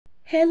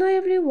Hello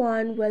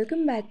everyone,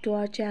 welcome back to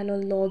our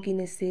channel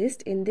Login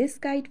Assist. In this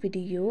guide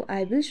video,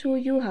 I will show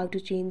you how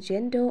to change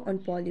gender on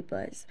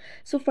PolyBuzz.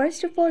 So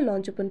first of all,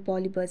 launch open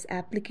PolyBuzz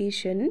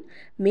application.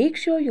 Make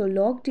sure you're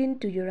logged in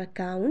to your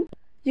account.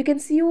 You can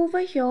see over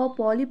here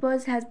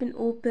PolyBuzz has been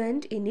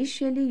opened.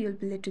 Initially, you'll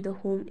be led to the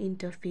home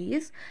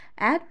interface.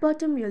 At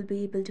bottom, you'll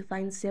be able to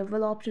find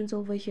several options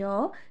over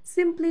here.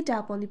 Simply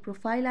tap on the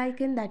profile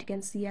icon that you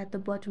can see at the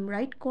bottom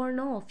right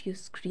corner of your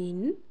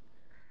screen.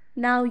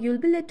 Now you'll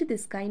be led to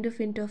this kind of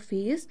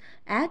interface.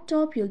 At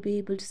top you'll be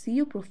able to see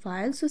your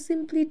profile, so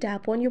simply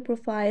tap on your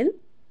profile.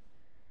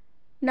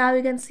 Now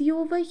you can see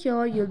over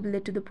here you'll be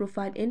led to the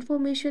profile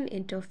information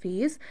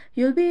interface.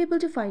 You'll be able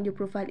to find your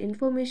profile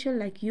information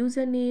like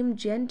username,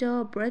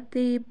 gender,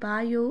 birthday,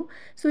 bio.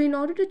 So in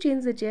order to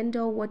change the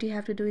gender, what you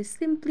have to do is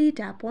simply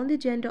tap on the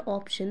gender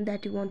option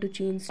that you want to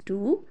change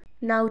to.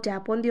 Now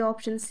tap on the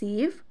option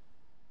save.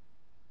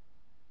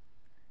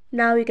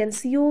 Now you can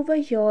see over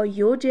here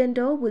your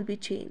gender will be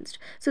changed.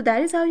 So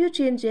that is how you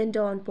change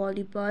gender on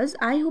PolyBuzz.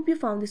 I hope you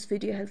found this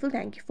video helpful.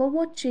 Thank you for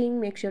watching.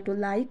 Make sure to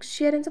like,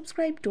 share and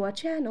subscribe to our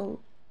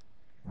channel.